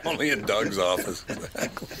 Yeah, only in Doug's office.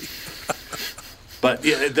 Exactly. But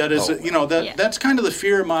that is, that's kind of the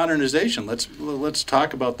fear of modernization. Let's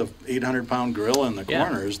talk about the 800-pound gorilla in the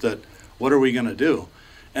corners. That what are we going to do?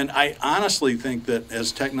 And I honestly think that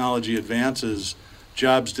as technology advances,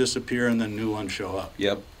 jobs disappear and then new ones show up.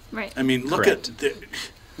 Yep. Right. I mean, look at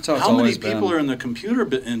how many people are in the computer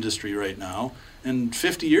industry right now, and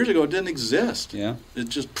 50 years ago it didn't exist. Yeah. It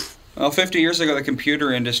just. Well, 50 years ago the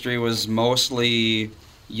computer industry was mostly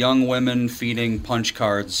young women feeding punch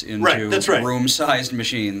cards into room-sized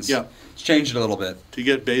machines. Yeah. It's changed a little bit. To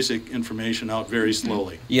get basic information out very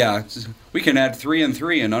slowly. Yeah. We can add 3 and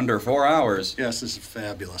 3 in under 4 hours. Yes, this is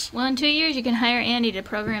fabulous. Well, in 2 years, you can hire Andy to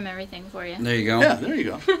program everything for you. There you go. Yeah, there you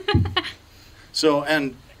go. So,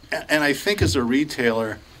 and I think as a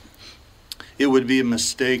retailer, it would be a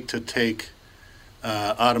mistake to take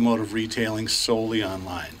automotive retailing solely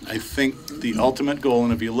online. I think the ultimate goal,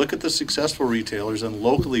 and if you look at the successful retailers, and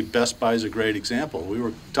locally Best Buy is a great example. We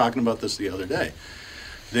were talking about this the other day.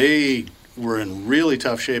 They were in really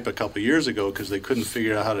tough shape a couple years ago because they couldn't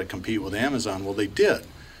figure out how to compete with Amazon. Well, they did.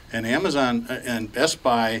 And Amazon and Best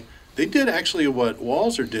Buy, they did actually what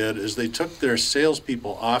Walser did is they took their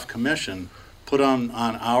salespeople off commission, put on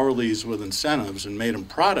hourlies with incentives, and made them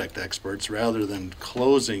product experts rather than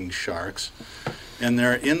closing sharks. And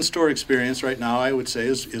their in-store experience right now, I would say,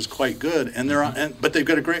 is quite good. And but they've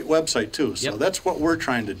got a great website too. So that's what we're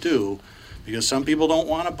trying to do, because some people don't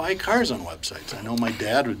want to buy cars on websites. I know my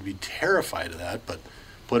dad would be terrified of that, but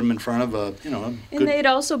put them in front of a good... And they'd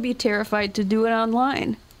also be terrified to do it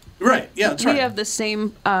online. Right. Yeah, that's right. We have the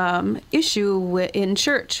same issue in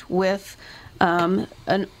church with a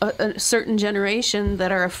certain generation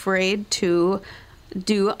that are afraid to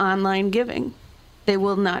do online giving. They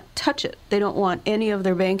will not touch it. They don't want any of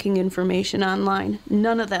their banking information online.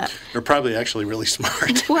 None of that. They're probably actually really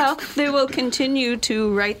smart. Well, they will continue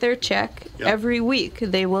to write their check every week.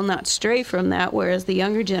 They will not stray from that, whereas the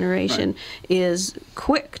younger generation is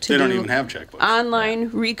quick to They don't even have checkbooks. Online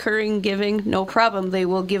recurring giving, no problem. They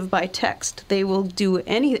will give by text. They will do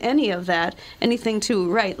any of that, anything to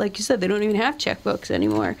write. Like you said, they don't even have checkbooks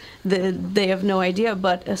anymore. They have no idea,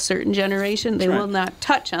 but a certain generation, they will not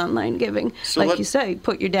touch online giving. So like you say,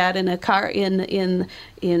 put your dad in a car in the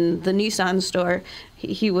Nissan store.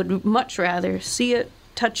 He would much rather see it,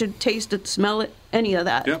 touch it, taste it, smell it, any of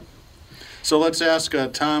that. Yep. So let's ask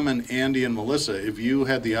Tom and Andy and Melissa, if you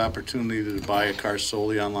had the opportunity to buy a car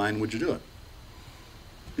solely online, would you do it?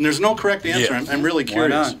 And there's no correct answer. Yeah. I'm really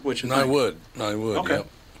curious. What you think. I would. Okay.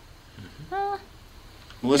 Yep.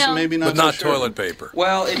 Melissa, No. maybe not. But not so sure. toilet paper.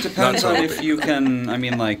 Well, it depends Not on toilet if paper. you can, I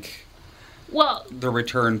mean, like, Well, the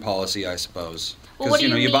return policy, I suppose. Well, Because, what do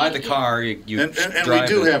you you buy mean? the car, you And we drive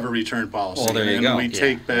do it. have a return policy. Well, there you and go. we Yeah.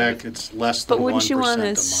 take back, it's less than But 1% wouldn't you want a to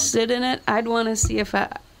month. sit in it? I'd want to see if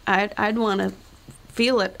I'd want to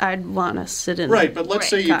feel it. I'd want to sit in Right, it. but let's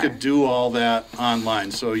say you could do all that online.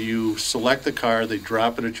 So you select the car, they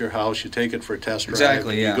drop it at your house, you take it for a test drive.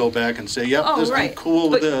 Exactly, and yeah. You go back and say, yep, Oh, I'm right. cool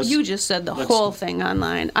with But this. you just said the Let's- whole thing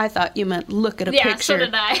online. I thought you meant look at a yeah, picture. so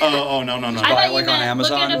did I. Oh, no. I Buy thought it you like on meant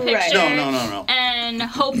look at a Amazon? picture No. and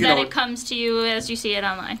hope You that know- it comes to you as you see it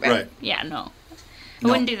online. Right. Yeah, no. I No,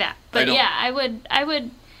 wouldn't do that. I But don't. yeah, I would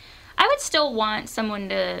still want someone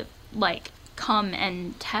to like come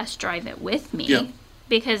and test drive it with me. Yeah.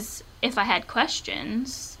 Because if I had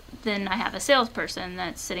questions, then I have a salesperson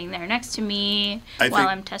that's sitting there next to me while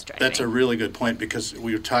I'm test driving. That's a really good point, because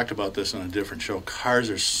we talked about this on a different show. Cars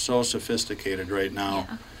are so sophisticated right now.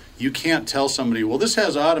 Yeah. You can't tell somebody, well, this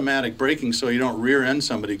has automatic braking so you don't rear end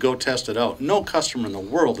somebody, go test it out. No customer in the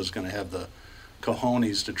world is going to have the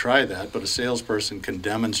cojones to try that, but a salesperson can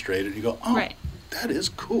demonstrate it. You go, oh, Right. that is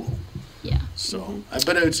cool. Yeah. So,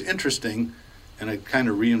 but it's interesting, and it kind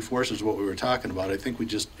of reinforces what we were talking about. I think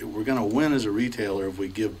we're going to win as a retailer if we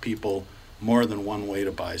give people more than one way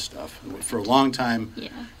to buy stuff. For a long time, Yeah.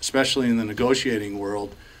 especially in the negotiating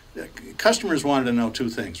world, customers wanted to know two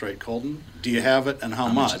things, right, Colton? Do you have it, and how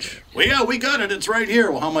much is much? it? Well, yeah, we got it. It's right here.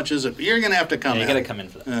 Well, how much is it? You're going to have to come you in. got to come in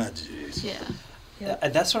for that. Jeez. Yeah.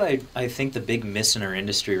 That's what I think the big miss in our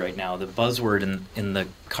industry right now. The buzzword in the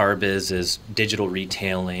car biz is digital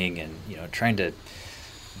retailing, and trying to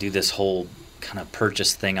do this whole kind of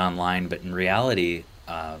purchase thing online. But in reality,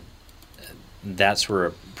 that's where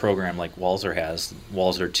a program like Walser has,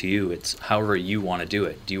 Walser to You, it's however you want to do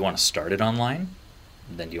it. Do you want to start it online?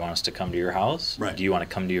 Then do you want us to come to your house? Right. Do you want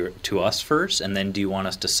to come to us first? And then do you want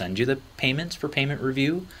us to send you the payments for payment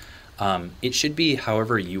review? It should be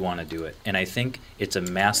however you want to do it. And I think it's a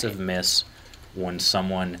massive miss when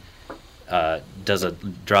someone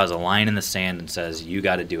draws a line in the sand and says, you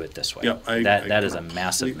got to do it this way. Yep, that is a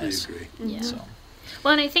massive completely miss. agree. Yeah. So.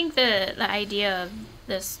 Well, and I think the idea of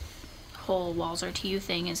this whole Walser to You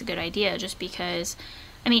thing is a good idea, just because,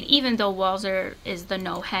 I mean, even though Walser is the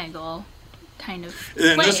no haggle kind of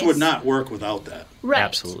And place, this would not work without that. right.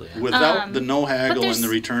 Absolutely. Without the no haggle there's- and the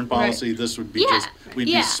return policy, this would be we'd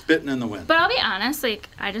be yeah. spitting in the wind. But I'll be honest, like,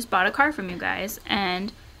 I just bought a car from you guys,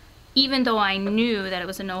 and even though I knew that it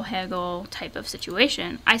was a no haggle type of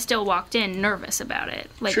situation, I still walked in nervous about it.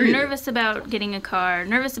 Like, Sure you nervous about getting a car,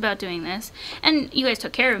 nervous about doing this. And you guys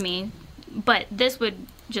took care of me, but this would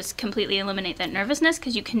just completely eliminate that nervousness,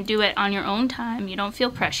 because you can do it on your own time. You don't feel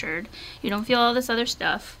pressured. You don't feel all this other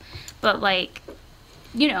stuff. But, like,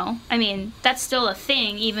 I mean, that's still a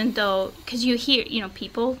thing, even though, because you hear,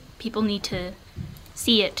 people need to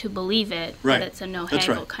see it to believe it, Right. that it's a no That's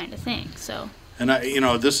haggle right. kind of thing. So And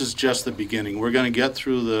this is just the beginning. We're going to get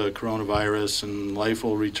through the coronavirus, and life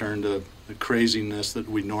will return to the craziness that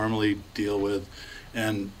we normally deal with.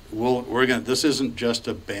 And we're going. This isn't just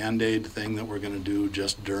a Band-Aid thing that we're going to do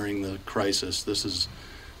just during the crisis. This is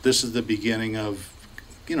the beginning of,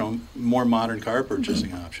 more modern car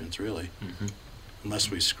purchasing options, really. Mm-hmm. Unless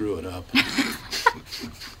we screw it up.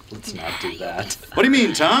 Let's not do that. What do you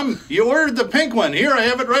mean, Tom? You ordered the pink one. Here, I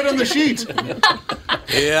have it right on the sheet.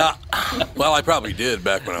 Yeah. Well, I probably did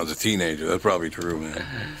back when I was a teenager. That's probably true, man.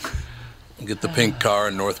 Get the pink car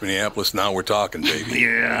in North Minneapolis. Now we're talking, baby.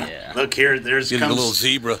 Yeah. Look here. There's Get a little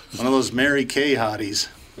zebra. One of those Mary Kay hotties.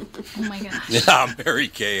 Oh, my gosh. Yeah, Mary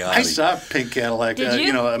Kay hottie. I saw a pink Cadillac, Did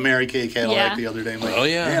you? A Mary Kay Cadillac the other day. I'm like, oh,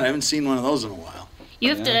 yeah. Man, I haven't seen one of those in a while.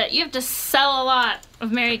 You have to sell a lot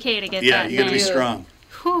of Mary Kay to get that. Yeah, you got to be thing. strong.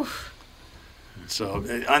 Whew. So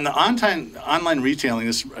on the online retailing,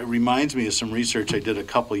 this reminds me of some research I did a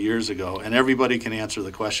couple years ago, and everybody can answer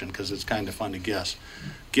the question because it's kind of fun to guess.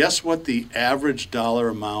 Guess what the average dollar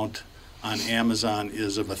amount on Amazon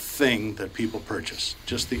is of a thing that people purchase?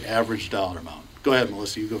 Just the average dollar amount. Go ahead,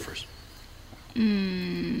 Melissa, you go first.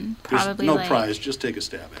 Probably There's no prize, just take a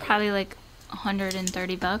stab at it. Probably like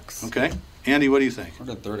 $130. Okay. Andy, what do you think?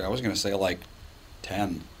 130. I was going to say like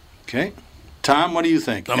 10. Okay. Tom, what do you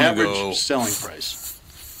think? I'm gonna Average go selling price.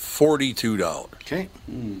 $42. Okay.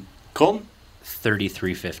 Colton?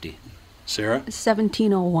 $33.50. Sarah?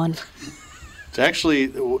 1701. It's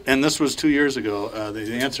actually, and this was 2 years ago,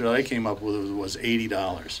 the answer that I came up with was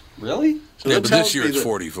 $80. Really? So Yeah, that but tells this year me it's that-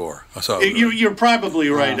 44. I saw it. You're probably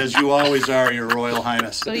right, as you always are, Your Royal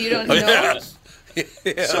Highness. So you don't Oh, know? yeah.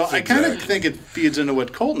 Yeah, So I kind of think it feeds into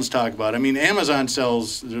what Colton's talking about. I mean, Amazon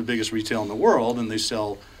sells the biggest retail in the world, and they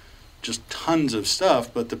sell just tons of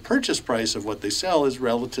stuff, but the purchase price of what they sell is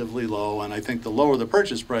relatively low, and I think the lower the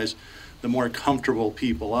purchase price, the more comfortable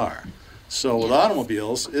people are. So with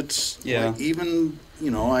automobiles, it's like even,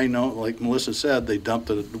 I know, like Melissa said, they dumped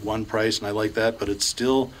it at one price, and I like that, but it's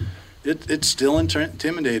still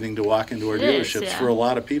intimidating to walk into our It is, dealerships yeah. for a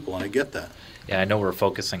lot of people, and I get that. Yeah, I know we're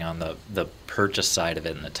focusing on the purchase side of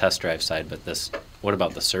it and the test drive side, but what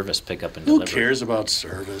about the service pickup and Who delivery? cares about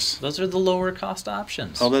service? Those are the lower cost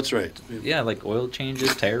options. Oh, that's right. Yeah, like oil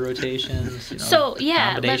changes, tire rotations. So,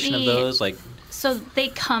 yeah, combination of those. Like, So they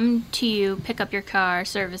come to you, pick up your car,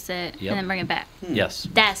 service it, Yep. and then bring it back. yes,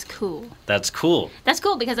 That's cool. that's cool. That's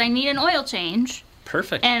cool because I need an oil change,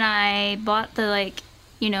 Perfect. and I bought the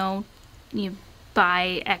you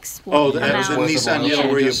buy X Oh, that was amount. the Nissan deal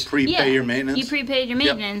where you prepay your maintenance? You prepaid your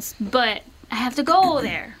maintenance, but I have to go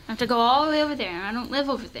there. I have to go all the way over there, and I don't live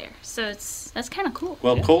over there. So that's kind of cool.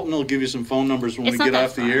 Well, Colton will give you some phone numbers when It's we not get that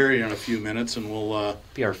off the far. air here in a few minutes, and we'll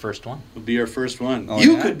be our first one. be our first one. Oh,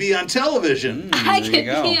 You yeah? could be on television. I there could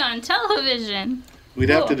you go. be on television. We'd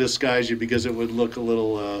have to Cool. disguise you because it would look a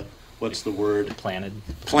little, what's the word? Planted.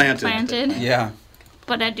 Planted. Yeah.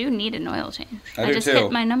 But I do need an oil change. I do just too.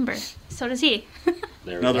 hit my number. So does he. There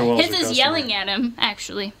we Another go. Wells His is customer. yelling at him,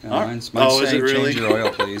 actually. Mine's Oh, is saying it really? change your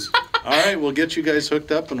oil, please. All right, we'll get you guys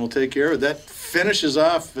hooked up, and we'll take care of it. That finishes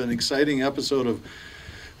off an exciting episode of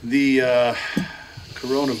the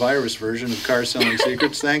coronavirus version of Car Selling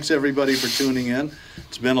Secrets. Thanks, everybody, for tuning in.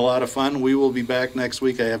 It's been a lot of fun. We will be back next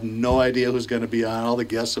week. I have no idea who's going to be on. All the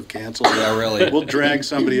guests have canceled. Yeah, really. We'll drag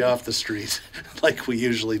somebody off the street like we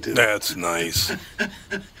usually do. That's nice.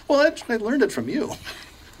 Well, I learned it from you.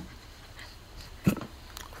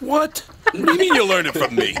 What? What do you mean you learned it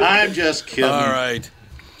from me? I'm just kidding. All right.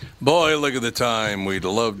 Boy, look at the time. We'd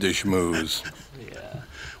love to schmooze.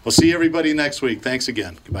 We'll see everybody next week. Thanks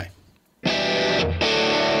again. Goodbye.